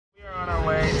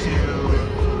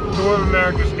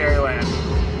Americas Dairyland,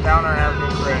 down our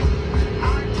Avenue Crit.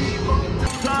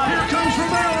 Here comes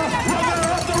Romero, Romero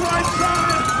up the right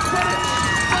side,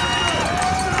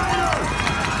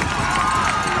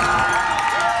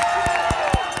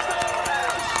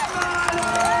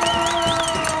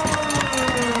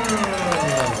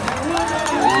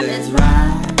 Let's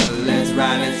ride, let's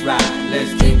ride, let's ride.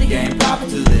 Let's take the game proper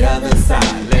to the other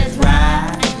side. Let's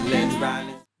ride, let's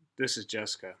ride. This is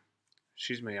Jessica.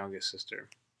 She's my youngest sister.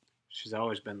 She's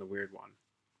always been the weird one.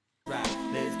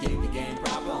 Let's get the game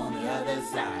proper on the other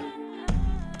side.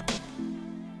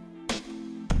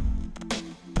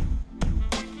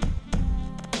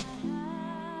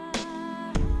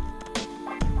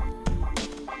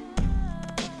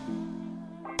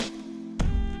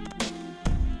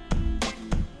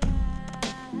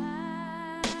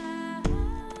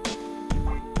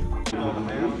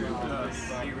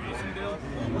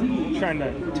 Trying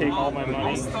to take all my money.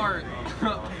 I'll start.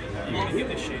 You're gonna get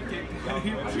the shit kicked out of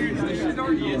you. The shit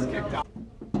already is kicked out.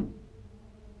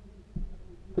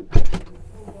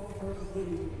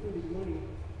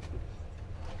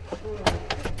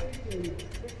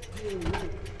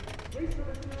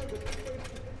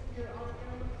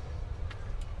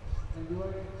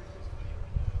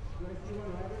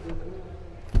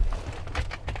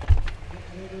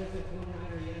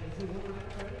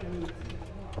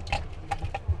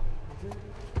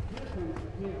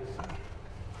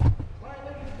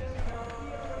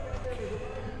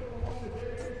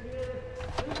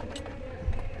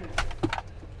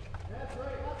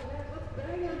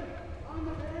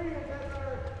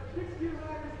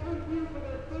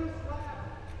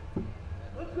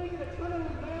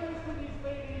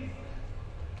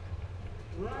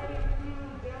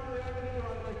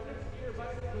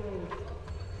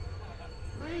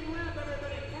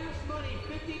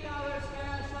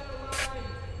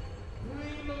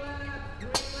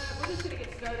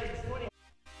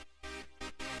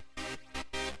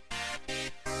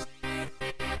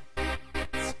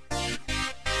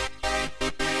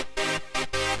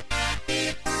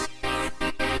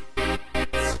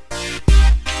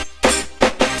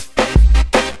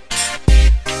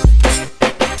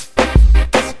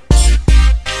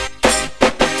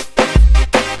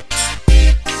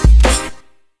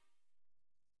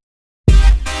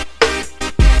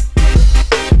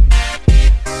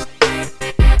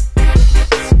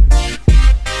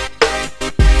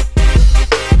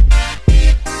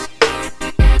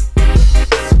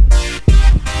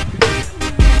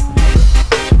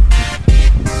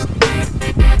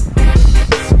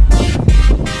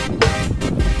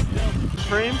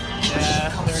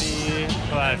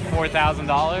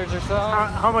 $4,000 or so.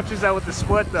 How much is that with the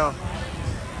split though?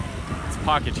 It's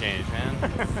pocket change, man.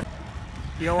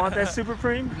 You don't want that super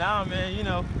preem? Nah, man, you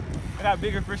know, I got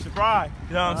bigger fish to fry.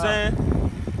 You know what I'm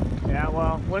saying? Yeah,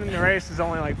 well, winning the race is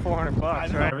only like $400,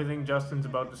 right? Everything Justin's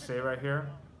about to say right here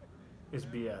is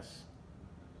BS.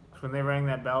 When they rang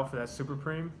that bell for that super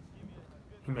preem,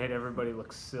 he made everybody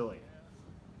look silly.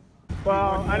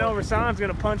 Well, I know Rasan's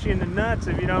gonna punch you in the nuts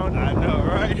if you don't. I know,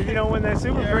 right? If you don't win that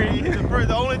super preem.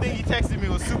 The only thing he texted me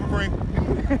was super preem.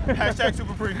 Hashtag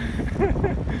super preem.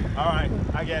 All right,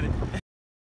 I get it.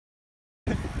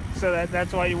 So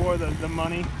that's why you wore the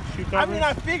money shoe covers? I mean,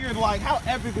 I figured, like, how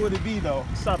epic would it be, though?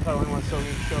 Stop hoeing one so we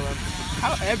can show them.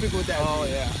 How epic would that be? Oh,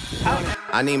 yeah.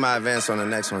 I need my advance on the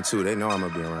next one, too. They know I'm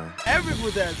going to be around. How epic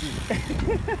would that be?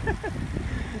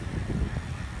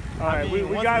 All right, we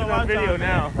got it on video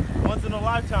now. Once in a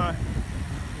lifetime.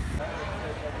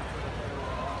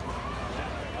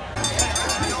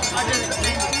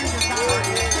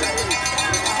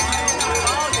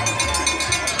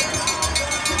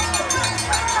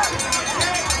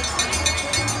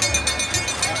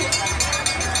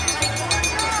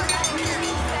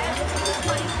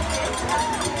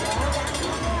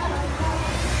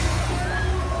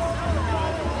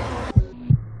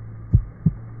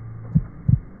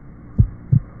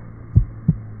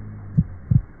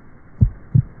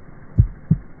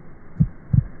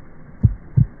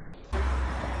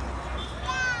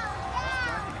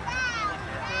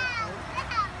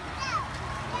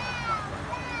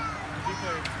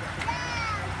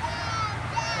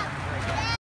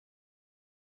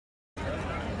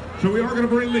 So we are going to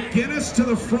bring McGinnis to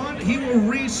the front. He will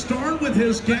restart with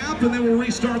his gap, and then we'll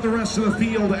restart the rest of the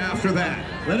field after that.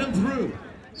 Let him through.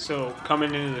 So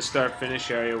coming into the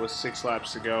start-finish area with 6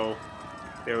 laps to go,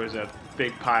 there was a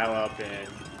big pile-up and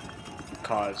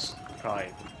caused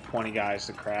probably 20 guys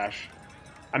to crash.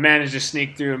 I managed to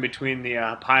sneak through in between the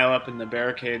pile-up and the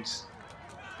barricades,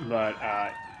 but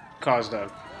caused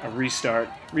a restart.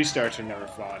 Restarts are never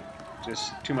fun.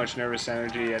 Just too much nervous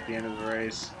energy at the end of the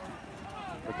race.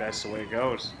 but that's the way it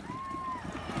goes.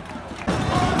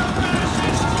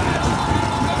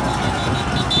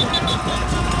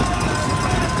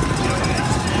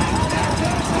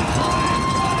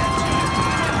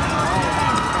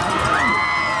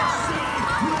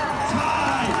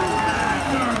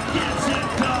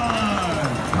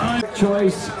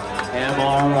 Choice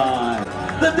MRI.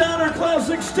 The Downer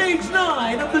Classic Stage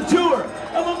 9 of the Tour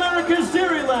of Americas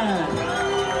Dairyland.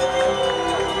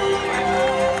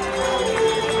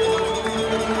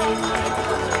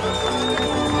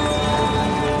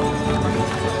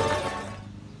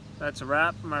 That's a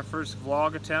wrap for my first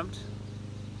vlog attempt.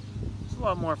 It's a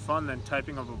lot more fun than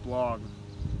typing up a blog.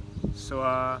 So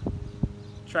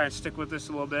try and stick with this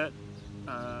a little bit.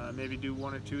 Maybe do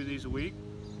 1 or 2 of these a week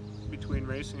between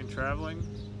racing and traveling.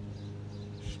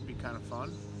 Should be kind of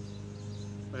fun.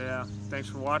 But yeah, thanks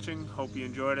for watching. Hope you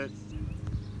enjoyed it.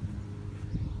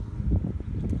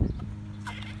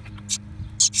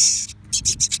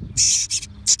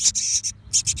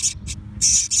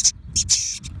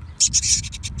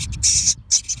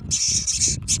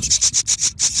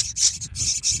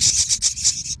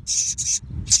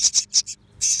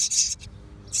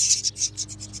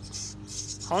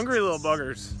 Hungry little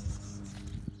buggers.